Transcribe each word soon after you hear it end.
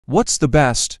What's the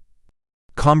best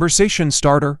conversation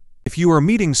starter if you are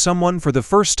meeting someone for the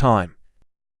first time?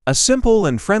 A simple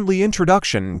and friendly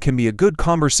introduction can be a good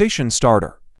conversation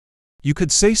starter. You could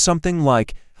say something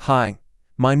like, "Hi,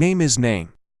 my name is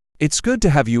Name. It's good to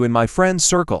have you in my friend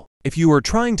circle." If you are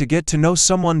trying to get to know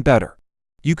someone better,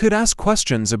 you could ask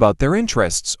questions about their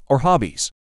interests or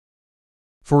hobbies.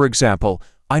 For example,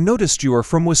 "I noticed you are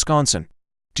from Wisconsin.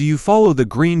 Do you follow the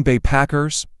Green Bay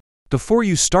Packers?" Before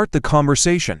you start the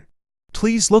conversation,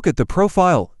 please look at the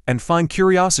profile and find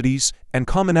curiosities and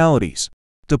commonalities.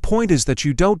 The point is that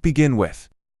you don't begin with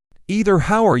either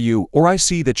 "How are you?" or "I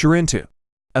see that you're into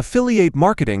affiliate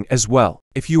marketing as well."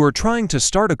 If you are trying to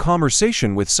start a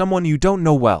conversation with someone you don't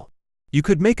know well, you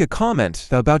could make a comment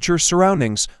about your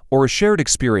surroundings or a shared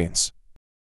experience.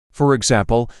 For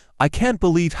example, "I can't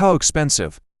believe how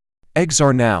expensive eggs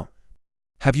are now.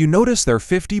 Have you noticed they're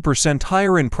 50%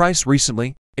 higher in price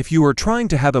recently?" If you are trying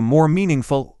to have a more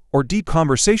meaningful or deep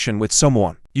conversation with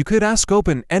someone, you could ask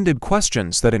open-ended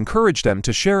questions that encourage them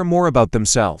to share more about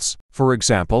themselves. For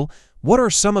example, "What are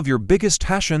some of your biggest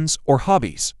passions or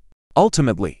hobbies?"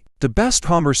 Ultimately, the best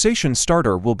conversation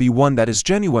starter will be one that is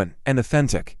genuine and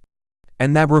authentic,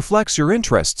 and that reflects your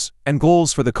interests and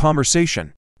goals for the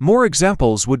conversation. More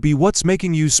examples would be, "What's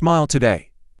making you smile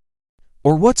today?"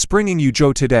 Or "What's bringing you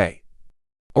joy today?"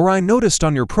 Or "I noticed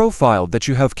on your profile that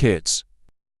you have kids.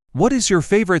 What is your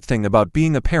favorite thing about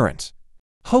being a parent?"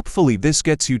 Hopefully this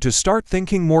gets you to start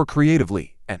thinking more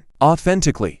creatively and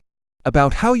authentically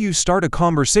about how you start a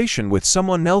conversation with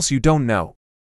someone else you don't know.